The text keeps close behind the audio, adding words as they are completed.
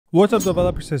What's up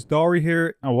developers, it's Dari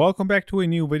here and welcome back to a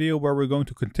new video where we're going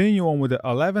to continue on with the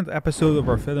 11th episode of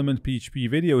our FilamentPHP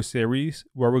video series,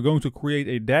 where we're going to create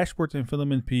a dashboard in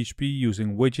FilamentPHP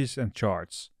using widgets and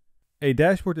charts. A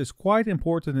dashboard is quite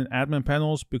important in admin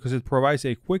panels because it provides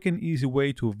a quick and easy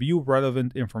way to view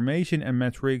relevant information and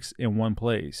metrics in one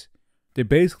place. They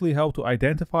basically help to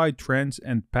identify trends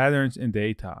and patterns in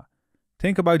data.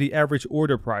 Think about the average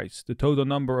order price, the total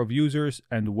number of users,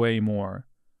 and way more.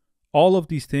 All of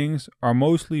these things are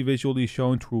mostly visually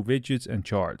shown through widgets and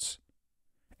charts.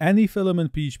 Any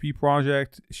FilamentPHP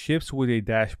project ships with a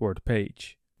dashboard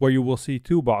page, where you will see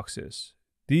two boxes.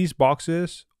 These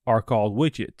boxes are called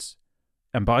widgets,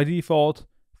 and by default,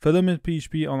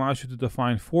 FilamentPHP allows you to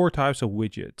define 4 types of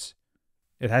widgets.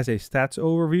 It has a stats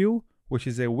overview, which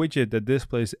is a widget that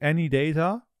displays any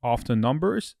data, often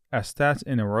numbers, as stats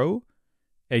in a row.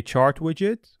 A chart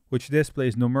widget, which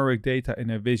displays numeric data in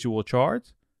a visual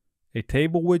chart. A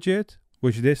table widget,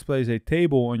 which displays a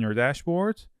table on your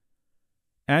dashboard.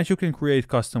 And you can create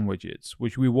custom widgets,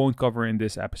 which we won't cover in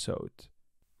this episode.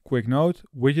 Quick note,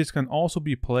 widgets can also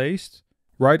be placed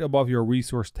right above your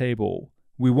resource table.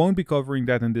 We won't be covering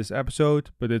that in this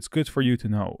episode, but it's good for you to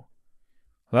know.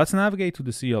 Let's navigate to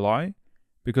the CLI,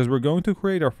 because we're going to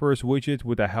create our first widget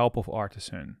with the help of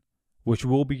Artisan, which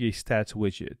will be a stats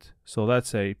widget. So let's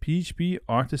say PHP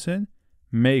artisan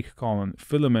make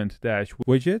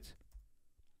filament-widget.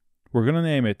 We're going to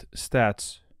name it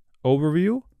stats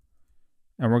overview,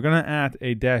 and we're going to add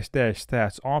a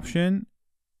 --stats option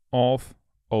of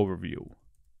overview.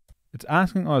 It's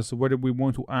asking us whether we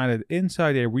want to add it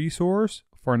inside a resource.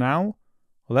 For now,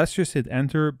 let's just hit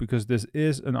enter because this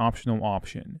is an optional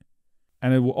option.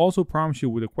 And it will also prompt you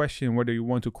with a question whether you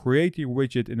want to create your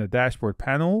widget in the dashboard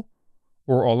panel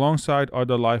or alongside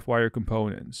other Livewire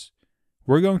components.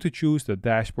 We're going to choose the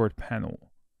dashboard panel.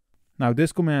 Now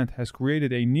this command has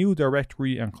created a new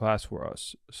directory and class for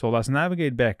us. So let's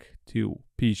navigate back to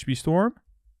PHP Storm,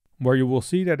 where you will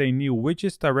see that a new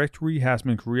widgets directory has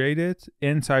been created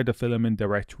inside the filament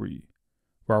directory.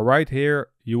 Where right here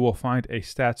you will find a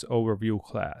stats overview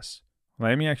class.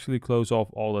 Let me actually close off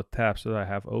all the tabs that I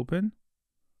have open.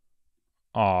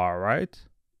 Alright.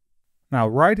 Now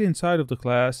right inside of the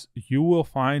class you will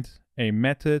find a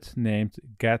method named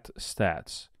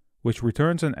getStats, which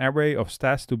returns an array of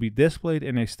stats to be displayed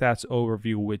in a stats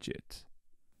overview widget.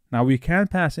 Now we can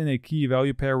pass in a key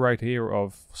value pair right here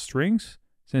of strings,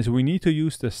 since we need to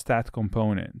use the stat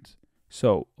component.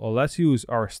 So let's use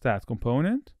our stat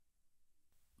component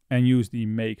and use the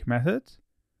make method.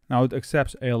 Now it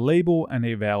accepts a label and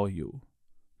a value.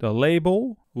 The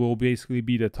label will basically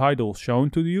be the title shown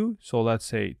to you. So let's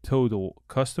say total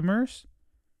customers.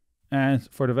 And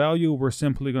for the value, we're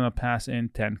simply going to pass in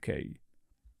 10K.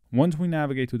 Once we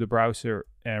navigate to the browser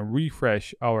and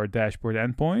refresh our dashboard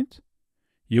endpoint,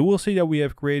 you will see that we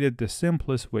have created the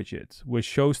simplest widget, which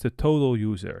shows the total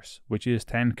users, which is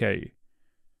 10K.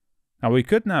 Now we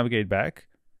could navigate back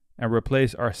and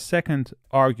replace our second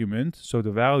argument, so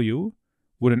the value,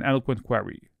 with an eloquent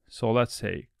query. So let's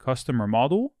say customer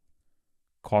model, :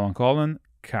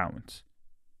 count.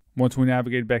 Once we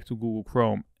navigate back to Google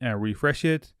Chrome and refresh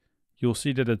it, you'll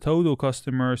see that the total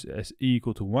customers is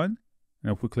equal to 1.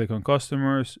 And if we click on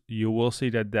customers, you will see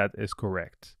that that is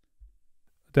correct.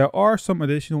 There are some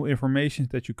additional information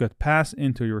that you could pass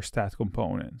into your stat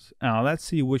components. Now let's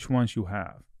see which ones you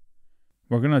have.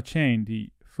 We're going to chain the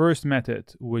first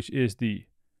method, which is the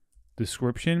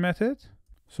description method.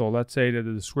 So let's say that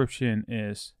the description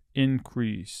is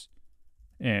increase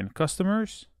in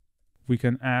customers. We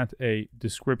can add a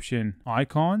description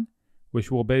icon, which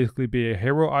will basically be a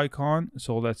hero icon.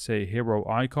 So let's say hero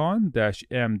icon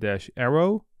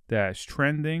 -m-arrow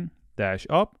 -trending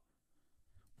 -up.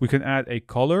 We can add a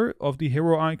color of the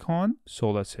hero icon.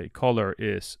 So let's say color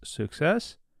is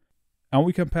success. And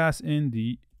we can pass in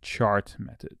the chart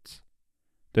method.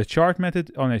 The chart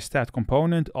method on a stat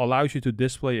component allows you to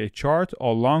display a chart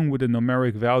along with the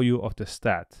numeric value of the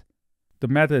stat. The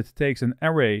method takes an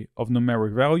array of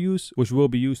numeric values, which will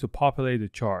be used to populate the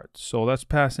chart. So let's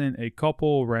pass in a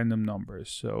couple random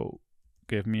numbers. So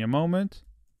give me a moment.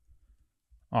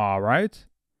 All right.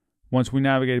 Once we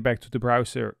navigate back to the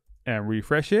browser and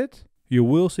refresh it, you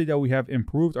will see that we have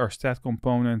improved our stat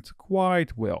component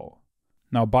quite well.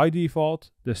 Now by default,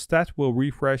 the stat will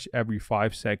refresh every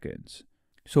 5 seconds.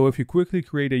 So if you quickly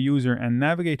create a user and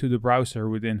navigate to the browser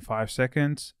within 5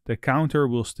 seconds, the counter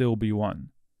will still be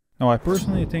 1. Now I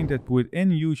personally think that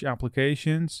within huge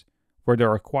applications where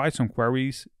there are quite some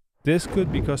queries, this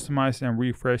could be customized and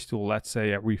refreshed to, let's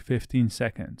say, every 15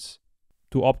 seconds.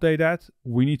 To update that,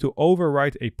 we need to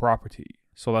overwrite a property.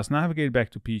 So let's navigate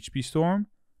back to PHP Storm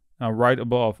Now right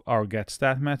above our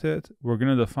getStat method, we're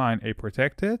going to define a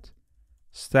protected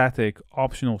static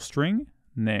optional string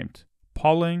named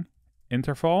polling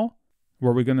interval,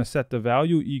 where we're going to set the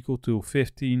value equal to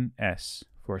 15s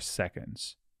for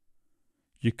seconds.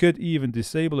 You could even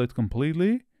disable it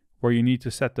completely, where you need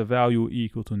to set the value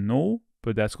equal to null,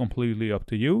 but that's completely up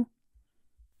to you.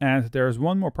 And there's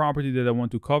one more property that I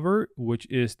want to cover, which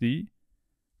is the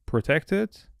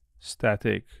protected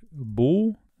static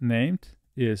bool named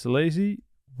isLazy,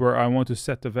 where I want to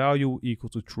set the value equal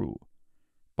to true.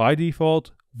 By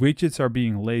default, widgets are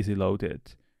being lazy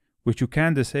loaded, which you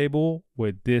can disable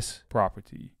with this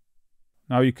property.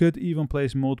 Now you could even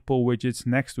place multiple widgets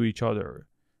next to each other,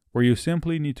 where you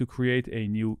simply need to create a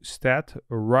new stat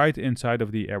right inside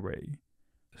of the array.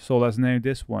 So let's name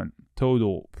this one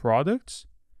total products,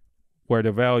 where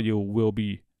the value will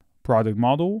be product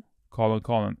model, :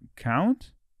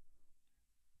 count.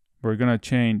 We're gonna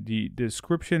change the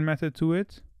description method to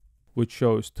it, which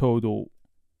shows total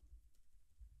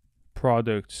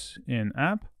products in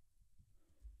app.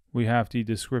 We have the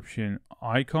description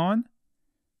icon,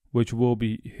 which will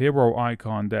be hero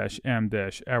icon -m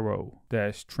 -arrow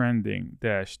 -trending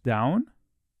 -down.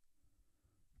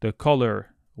 The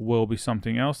color will be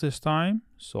something else this time,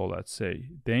 so let's say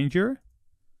danger.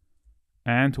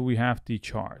 And we have the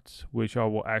chart, which I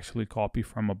will actually copy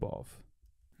from above.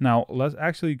 Now let's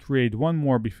actually create one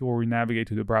more before we navigate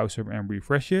to the browser and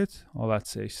refresh it. Well,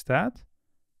 let's say stat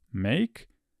make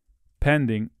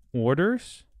pending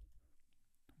orders,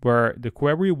 where the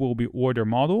query will be order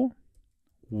model,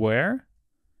 where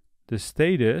the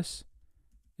status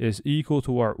is equal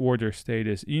to our order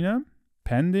status enum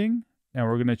pending, and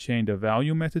we're going to change the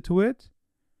value method to it.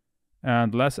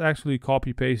 And let's actually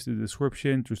copy paste the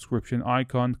description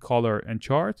icon, color, and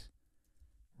chart.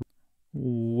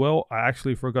 Well, I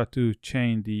actually forgot to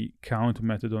change the count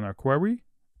method on our query.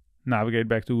 Navigate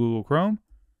back to Google Chrome,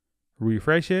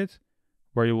 refresh it,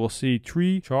 where you will see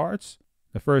 3 charts.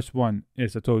 The first one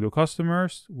is the total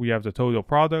customers, we have the total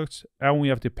products, and we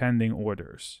have the pending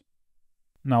orders.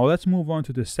 Now let's move on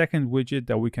to the second widget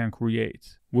that we can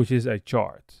create, which is a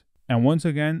chart. And once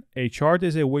again, a chart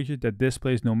is a widget that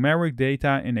displays numeric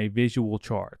data in a visual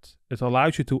chart. It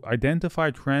allows you to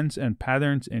identify trends and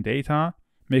patterns in data,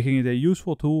 making it a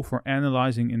useful tool for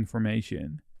analyzing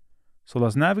information. So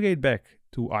let's navigate back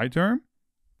to iTerm.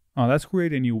 Let's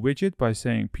create a new widget by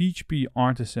saying PHP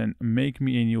artisan make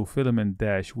me a new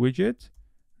filament-widget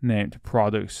named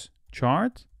products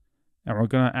chart, and we're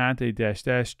going to add a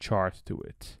 -- chart to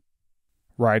it.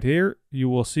 Right here, you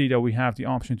will see that we have the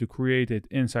option to create it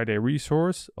inside a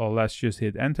resource, or let's just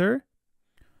hit enter.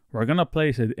 We're going to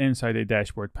place it inside a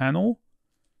dashboard panel,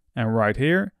 and right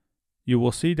here, you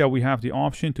will see that we have the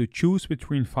option to choose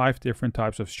between 5 different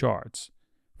types of charts.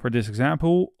 For this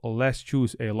example, let's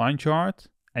choose a line chart,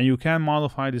 and you can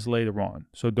modify this later on,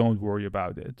 so don't worry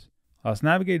about it. Let's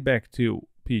navigate back to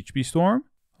PHP Storm.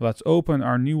 Let's open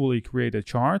our newly created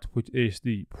chart, which is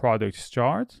the products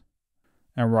chart.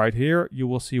 And right here, you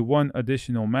will see one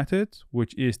additional method,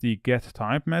 which is the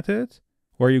getType method,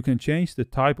 where you can change the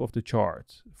type of the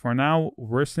chart. For now,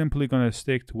 we're simply going to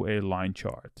stick to a line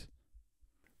chart.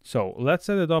 So let's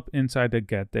set it up inside the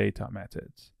getData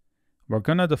method. We're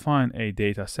going to define a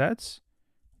datasets,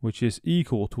 which is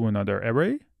equal to another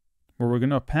array, where we're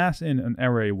going to pass in an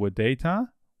array with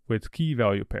data with key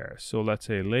value pairs. So let's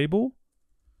say label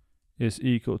is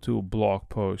equal to blog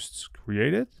posts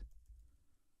created.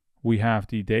 We have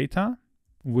the data,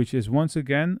 which is once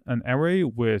again an array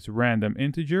with random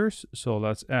integers. So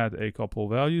let's add a couple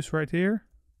values right here.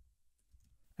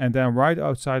 And then right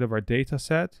outside of our data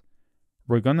set,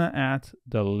 we're gonna add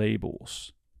the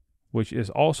labels, which is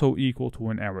also equal to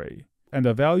an array. And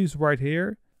the values right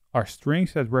here are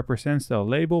strings that represents the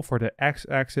label for the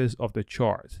x-axis of the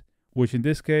chart, which in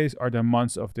this case are the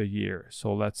months of the year.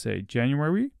 So let's say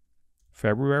January,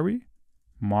 February,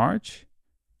 March,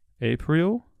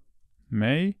 April,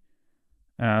 May,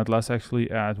 and let's actually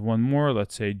add one more,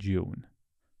 let's say June.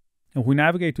 If we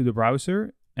navigate to the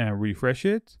browser and refresh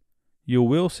it, you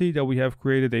will see that we have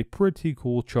created a pretty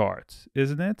cool chart,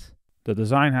 isn't it? The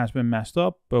design has been messed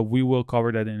up, but we will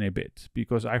cover that in a bit,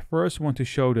 because I first want to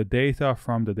show the data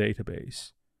from the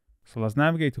database. So let's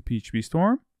navigate to PHP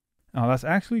Storm. Now let's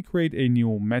actually create a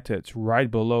new method right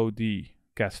below the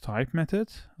getType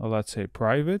method. Let's say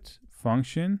private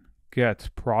function get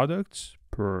products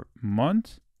per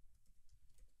month.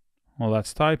 Well,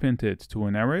 let's type into it to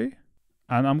an array.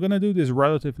 And I'm going to do this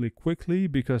relatively quickly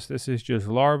because this is just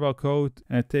Laravel code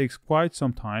and it takes quite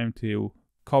some time to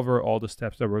cover all the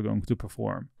steps that we're going to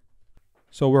perform.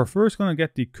 So we're first going to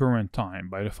get the current time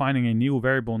by defining a new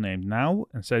variable named now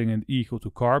and setting it equal to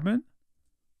carbon,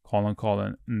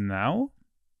 colon, now.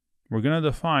 We're going to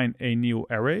define a new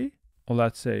array, or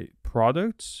let's say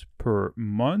products per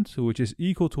month, which is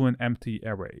equal to an empty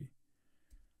array.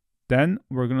 Then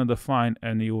we're going to define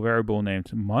a new variable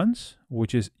named months,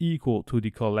 which is equal to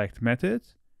the collect method.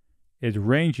 It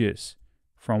ranges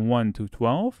from 1 to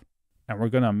 12, and we're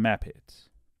going to map it.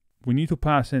 We need to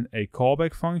pass in a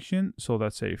callback function, so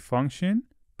that's a function,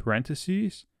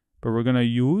 parentheses, but we're going to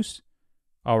use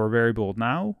our variable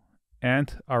now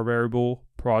and our variable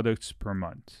products per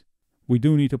month. We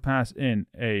do need to pass in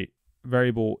a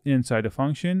variable inside the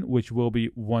function, which will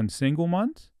be one single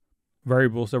month.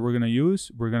 Variables that we're going to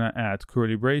use, we're going to add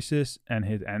curly braces and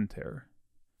hit enter.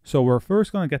 So we're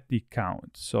first going to get the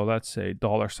count. So let's say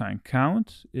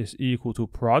 $count is equal to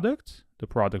product, the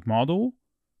product model,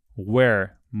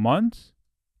 where month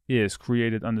is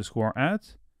created underscore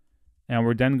at, and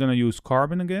we're then going to use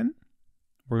carbon again.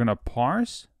 We're going to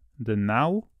parse the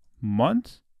now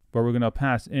month, where we're going to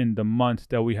pass in the month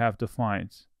that we have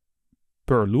defined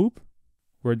per loop.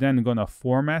 We're then going to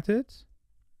format it,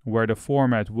 where the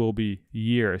format will be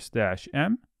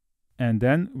years-m, and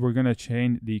then we're going to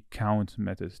chain the count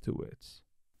method to it.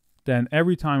 Then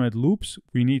every time it loops,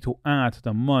 we need to add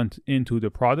the month into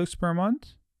the products per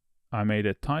month. I made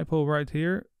a typo right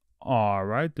here. All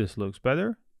right, this looks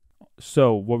better.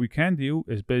 So what we can do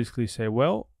is basically say,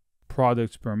 well,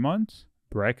 products per month,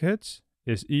 brackets,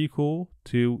 is equal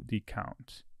to the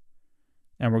count.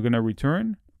 And we're going to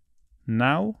return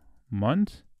now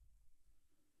month.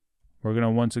 We're going to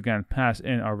once again pass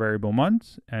in our variable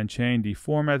month and chain the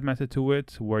format method to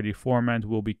it, where the format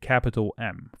will be capital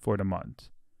M for the month.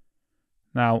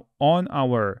 Now on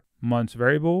our month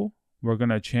variable, we're going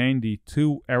to chain the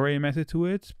toArray method to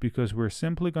it, because we're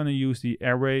simply going to use the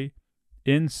array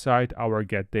inside our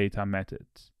getData method.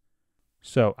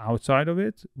 So outside of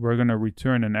it, we're going to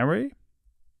return an array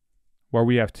where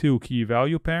we have two key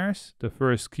value pairs. The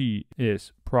first key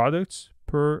is products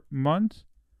per month,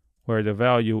 where the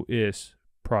value is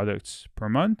products per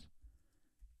month.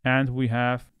 And we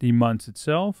have the month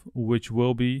itself, which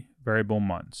will be variable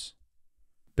months.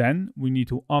 Then we need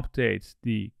to update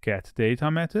the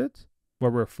getData method, where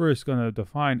we're first going to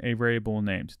define a variable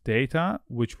named data,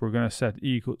 which we're going to set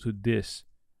equal to this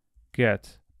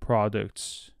get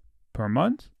products per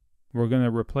month. We're going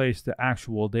to replace the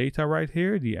actual data right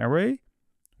here, the array,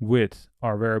 with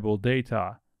our variable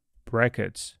data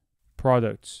brackets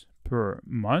products per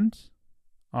month.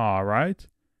 All right.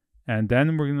 And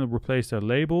then we're going to replace the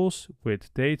labels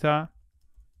with data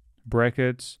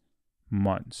brackets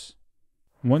months.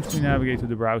 Once we navigate to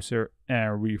the browser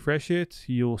and refresh it,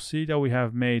 you'll see that we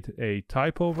have made a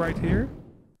typo right here.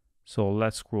 So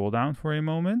let's scroll down for a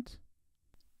moment,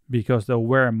 because the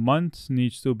where month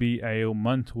needs to be a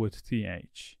month with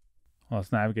th.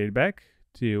 Let's navigate back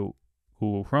to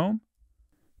Google Chrome,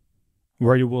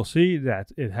 where you will see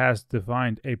that it has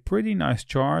defined a pretty nice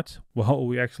chart. Well,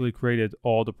 we actually created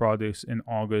all the products in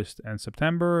August and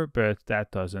September, but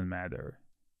that doesn't matter.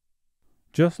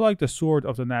 Just like the sort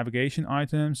of the navigation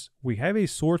items, we have a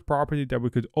sort property that we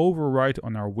could overwrite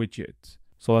on our widget.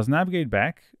 So let's navigate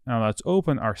back and let's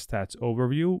open our stats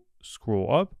overview,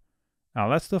 scroll up. Now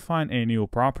let's define a new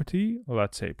property.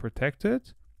 Let's say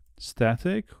protected,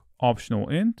 static, optional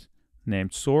int,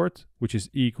 named sort, which is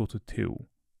equal to 2.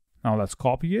 Now let's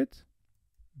copy it,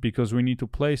 because we need to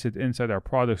place it inside our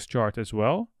products chart as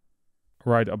well.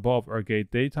 Right above our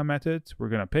getData method, we're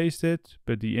going to paste it,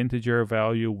 but the integer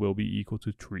value will be equal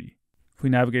to 3. If we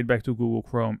navigate back to Google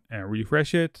Chrome and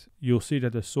refresh it, you'll see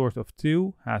that the sort of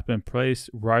 2 has been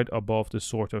placed right above the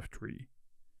sort of 3.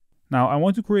 Now I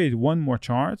want to create one more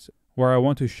chart where I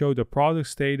want to show the product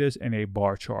status in a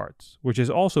bar chart, which is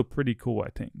also pretty cool, I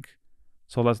think.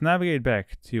 So let's navigate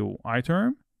back to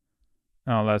iTerm.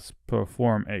 Now let's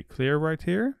perform a clear right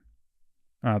here.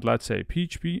 Let's say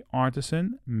PHP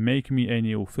artisan, make me a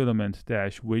new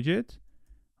filament-widget.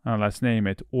 Let's name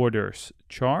it orders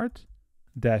chart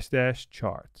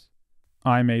 --chart.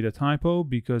 I made a typo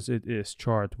because it is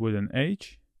chart with an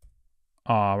H.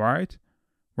 All right.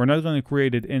 We're not going to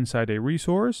create it inside a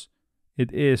resource.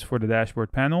 It is for the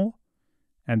dashboard panel.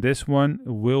 And this one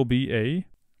will be a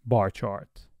bar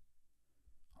chart.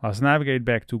 Let's navigate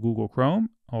back to Google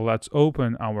Chrome. Let's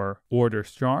open our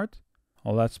orders chart.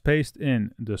 Let's paste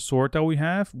in the sort that we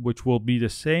have, which will be the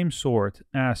same sort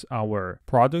as our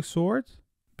product sort,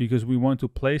 because we want to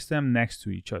place them next to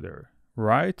each other,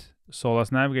 right? So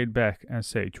let's navigate back and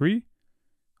say 3,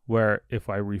 where if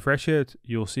I refresh it,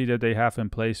 you'll see that they have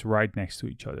been placed right next to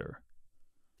each other.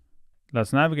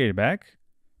 Let's navigate back.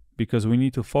 because we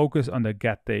need to focus on the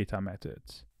getData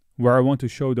methods, where I want to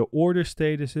show the order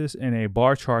statuses in a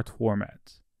bar chart format.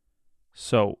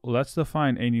 So let's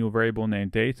define a new variable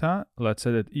named data. Let's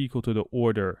set it equal to the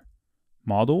order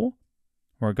model.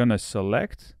 We're going to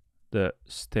select the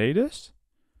status,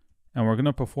 and we're going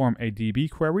to perform a DB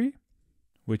query,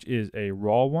 which is a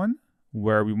raw one,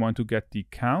 where we want to get the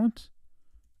count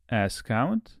as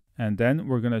count. And then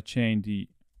we're going to chain the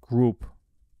group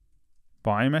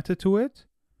by method to it,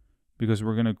 because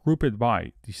we're going to group it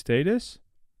by the status,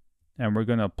 and we're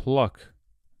going to pluck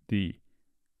the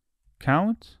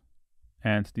count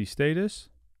and the status,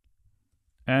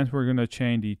 and we're going to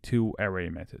chain the two array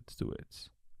methods to it.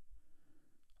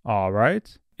 All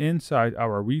right, inside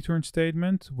our return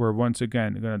statement, we're once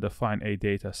again going to define a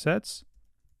data sets,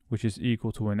 which is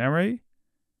equal to an array,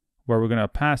 where we're going to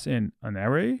pass in an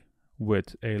array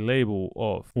with a label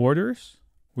of orders.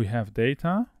 We have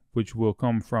data, which will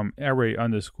come from array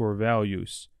underscore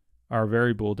values, our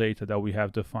variable data that we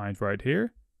have defined right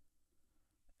here.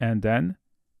 And then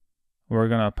we're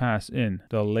going to pass in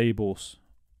the labels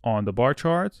on the bar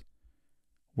chart,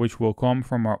 which will come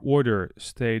from our order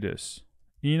status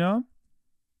enum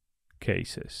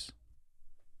cases.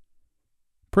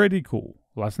 Pretty cool.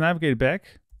 Let's navigate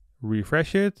back,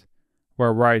 refresh it,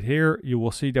 where right here you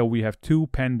will see that we have two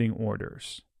pending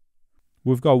orders.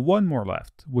 We've got one more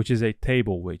left, which is a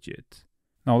table widget.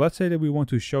 Now let's say that we want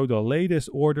to show the latest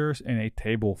orders in a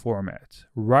table format,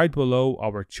 right below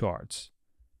our charts.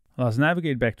 Let's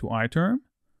navigate back to iTerm.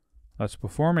 Let's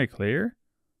perform a clear.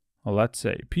 Let's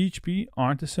say PHP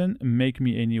artisan make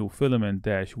me a new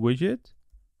filament-widget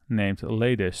named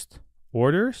latest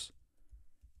orders.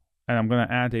 And I'm going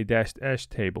to add a -s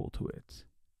table to it.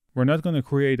 We're not going to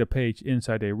create a page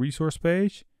inside a resource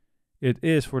page. It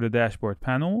is for the dashboard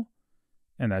panel.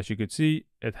 And as you can see,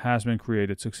 it has been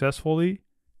created successfully.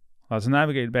 Let's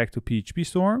navigate back to PHP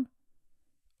Storm.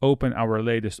 Open our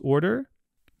latest order.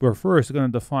 We're first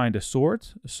going to define the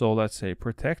sort. So let's say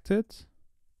protected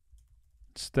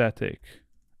static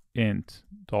int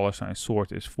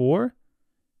 $sort is 4.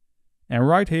 And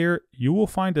right here, you will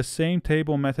find the same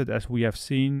table method as we have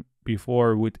seen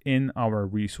before within our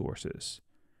resources.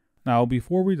 Now,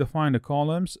 before we define the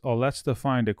columns, let's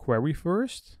define the query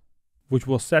first, which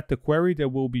will set the query that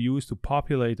will be used to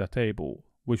populate a table,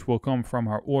 which will come from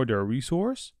our order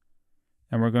resource.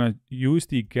 And we're going to use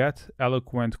the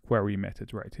getEloquentQuery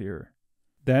method right here.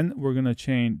 Then we're going to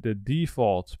chain the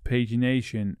default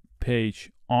pagination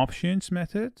page options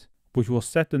method, which will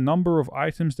set the number of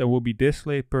items that will be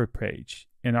displayed per page.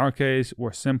 In our case,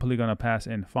 we're simply going to pass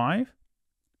in 5.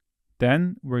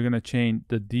 Then we're going to chain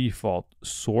the default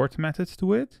sort method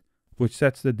to it, which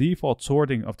sets the default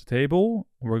sorting of the table.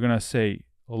 We're going to say,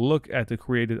 look at the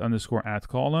created_add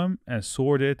column and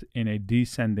sort it in a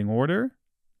descending order.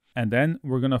 And then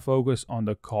we're going to focus on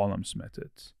the columns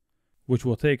method, which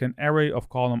will take an array of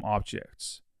column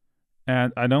objects.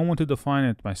 And I don't want to define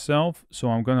it myself, so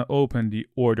I'm going to open the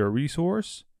order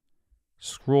resource,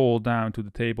 scroll down to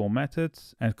the table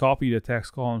methods, and copy the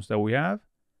text columns that we have.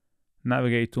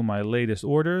 Navigate to my latest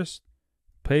orders,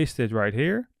 paste it right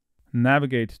here,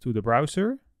 navigate to the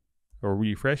browser, or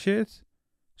refresh it,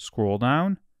 scroll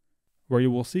down, where you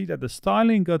will see that the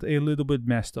styling got a little bit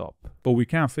messed up. But we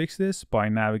can fix this by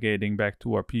navigating back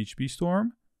to our PHP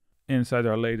Storm. Inside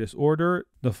our latest order,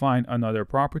 define another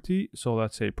property. So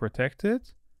let's say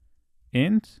protected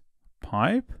int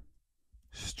pipe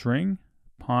string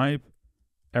pipe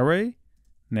array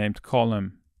named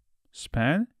column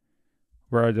span,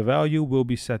 where the value will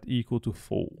be set equal to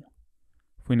full.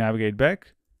 If we navigate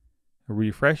back,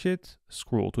 refresh it,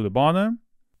 scroll to the bottom,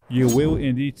 you will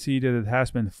indeed see that it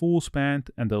has been full spanned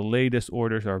and the latest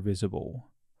orders are visible.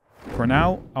 For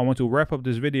now, I want to wrap up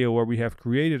this video where we have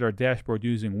created our dashboard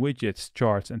using widgets,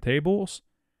 charts, and tables.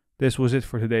 This was it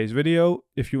for today's video.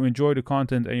 If you enjoyed the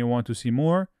content and you want to see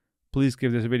more, please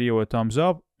give this video a thumbs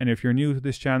up. And if you're new to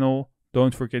this channel,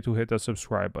 don't forget to hit that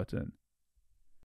subscribe button.